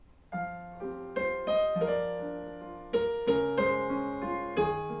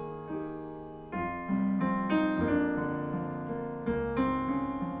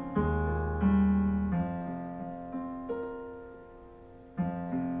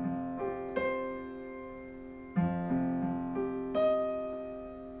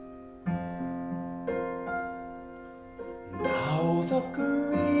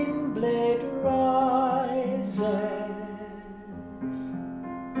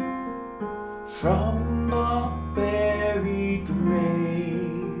from a buried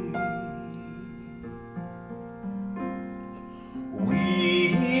grave.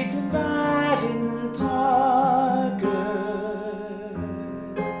 Weeds that in darker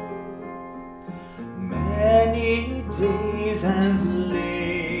many days has lain.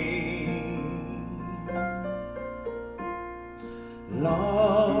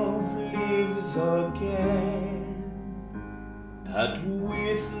 Love lives again, that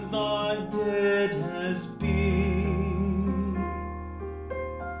with the dead has been.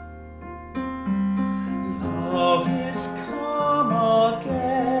 Love is come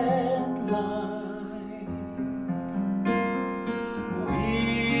again like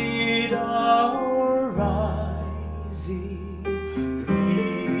widow rising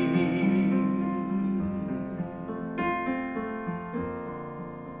green.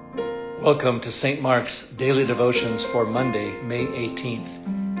 Welcome to St. Mark's Daily Devotions for Monday, May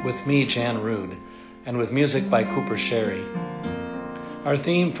 18th, with me, Jan Rood, and with music by Cooper Sherry. Our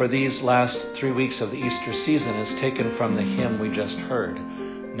theme for these last 3 weeks of the Easter season is taken from the hymn we just heard,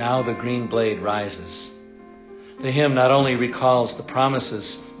 Now the Green Blade Rises. The hymn not only recalls the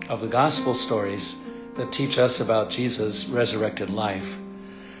promises of the gospel stories that teach us about Jesus' resurrected life,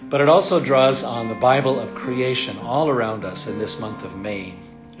 but it also draws on the Bible of creation all around us in this month of May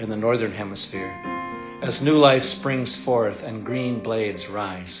in the Northern Hemisphere, as new life springs forth and green blades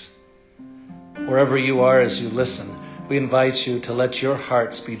rise. Wherever you are as you listen, we invite you to let your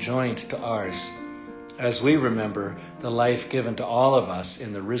hearts be joined to ours as we remember the life given to all of us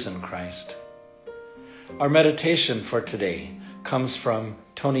in the risen Christ. Our meditation for today comes from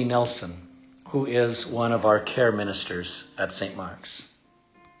Tony Nelson, who is one of our care ministers at St. Mark's.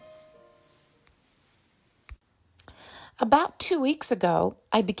 About 2 weeks ago,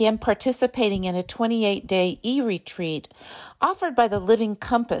 I began participating in a 28-day e-retreat offered by the Living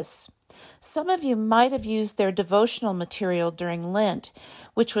Compass. Some of you might have used their devotional material during Lent,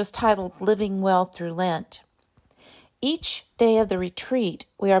 which was titled Living Well Through Lent. Each day of the retreat,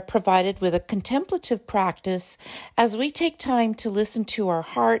 we are provided with a contemplative practice as we take time to listen to our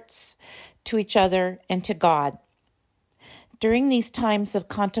hearts, to each other, and to God. During these times of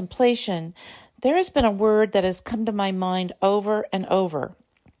contemplation, there has been a word that has come to my mind over and over,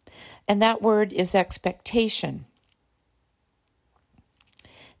 and that word is expectation.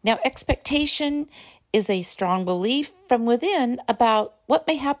 Now, expectation is a strong belief from within about what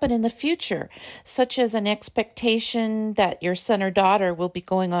may happen in the future, such as an expectation that your son or daughter will be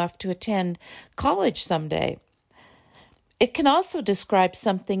going off to attend college someday. It can also describe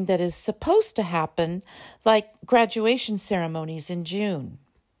something that is supposed to happen, like graduation ceremonies in June.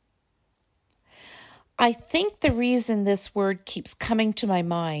 I think the reason this word keeps coming to my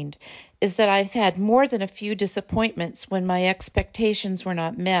mind is that I've had more than a few disappointments when my expectations were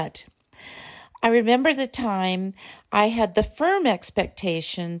not met. I remember the time I had the firm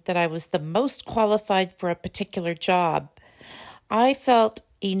expectation that I was the most qualified for a particular job. I felt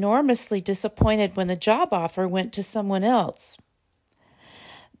enormously disappointed when the job offer went to someone else.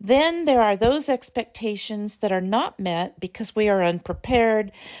 Then there are those expectations that are not met because we are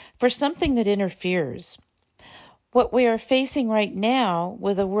unprepared for something that interferes. What we are facing right now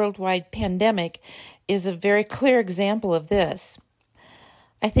with a worldwide pandemic is a very clear example of this.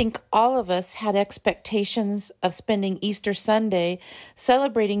 I think all of us had expectations of spending Easter Sunday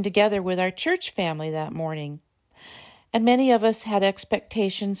celebrating together with our church family that morning. And many of us had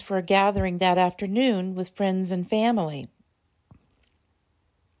expectations for a gathering that afternoon with friends and family.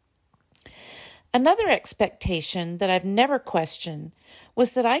 Another expectation that I've never questioned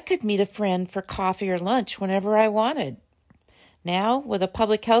was that I could meet a friend for coffee or lunch whenever I wanted. Now, with a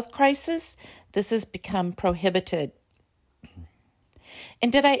public health crisis, this has become prohibited.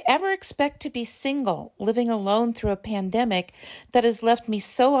 And did I ever expect to be single, living alone through a pandemic that has left me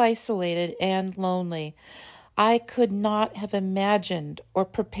so isolated and lonely? I could not have imagined or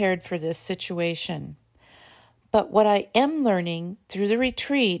prepared for this situation. But what I am learning through the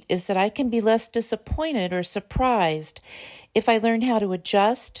retreat is that I can be less disappointed or surprised if I learn how to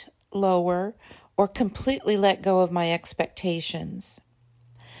adjust, lower, or completely let go of my expectations.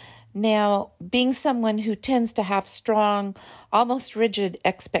 Now, being someone who tends to have strong, almost rigid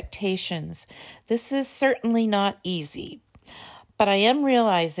expectations, this is certainly not easy. But I am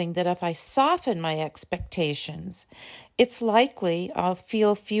realizing that if I soften my expectations, it's likely I'll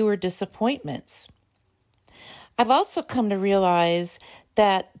feel fewer disappointments. I've also come to realize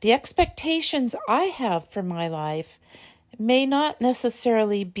that the expectations I have for my life may not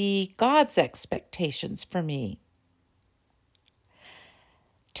necessarily be God's expectations for me.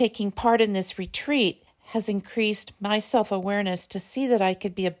 Taking part in this retreat has increased my self-awareness to see that I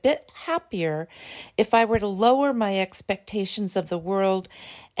could be a bit happier if I were to lower my expectations of the world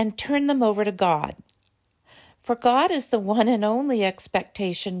and turn them over to God. For God is the one and only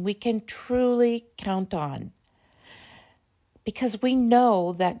expectation we can truly count on. Because we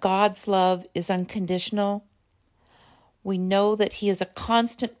know that God's love is unconditional. We know that He is a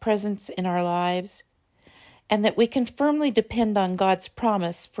constant presence in our lives, and that we can firmly depend on God's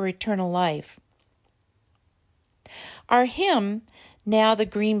promise for eternal life. Our hymn, Now the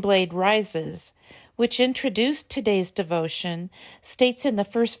Green Blade Rises, which introduced today's devotion, states in the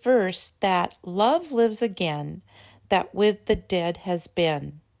first verse that love lives again, that with the dead has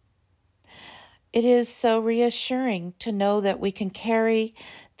been. It is so reassuring to know that we can carry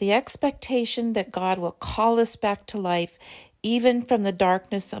the expectation that God will call us back to life, even from the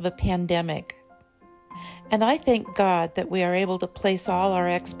darkness of a pandemic. And I thank God that we are able to place all our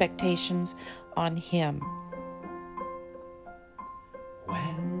expectations on Him.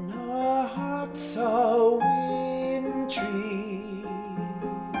 When our hearts are wintry,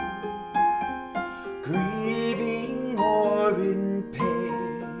 grieving or in pain,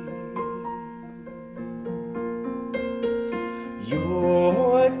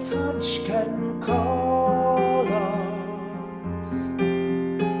 your touch can call us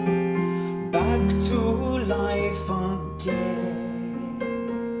back to life again.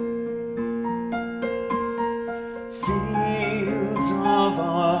 Fields of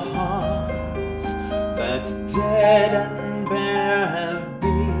our hearts that dead and bare have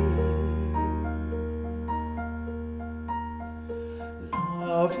been,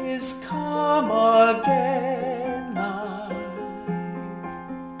 love is come again like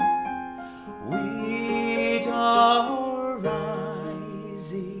wheat are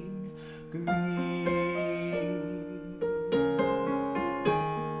rising green.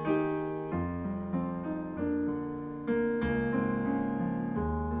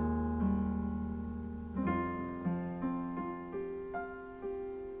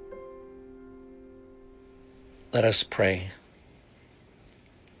 Let us pray.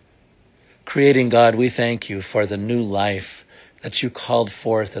 Creating God, we thank you for the new life that you called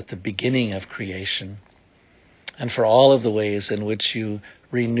forth at the beginning of creation, and for all of the ways in which you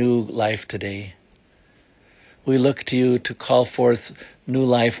renew life today. We look to you to call forth new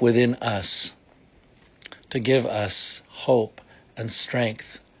life within us, to give us hope and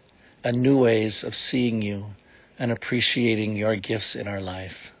strength and new ways of seeing you and appreciating your gifts in our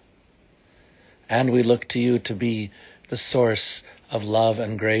life. And we look to you to be the source of love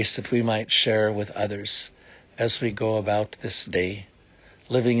and grace that we might share with others as we go about this day,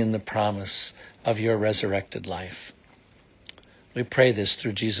 living in the promise of your resurrected life. We pray this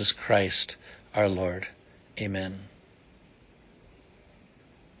through Jesus Christ, our Lord. Amen.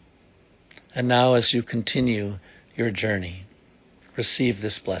 And now, as you continue your journey, receive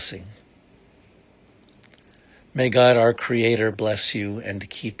this blessing. May God, our Creator, bless you and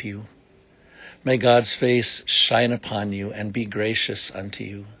keep you. May God's face shine upon you and be gracious unto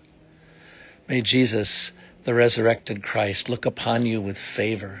you. May Jesus, the resurrected Christ, look upon you with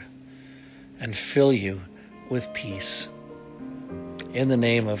favor and fill you with peace. In the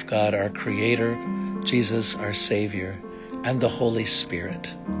name of God, our Creator, Jesus, our Savior, and the Holy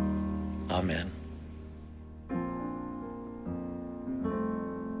Spirit. Amen.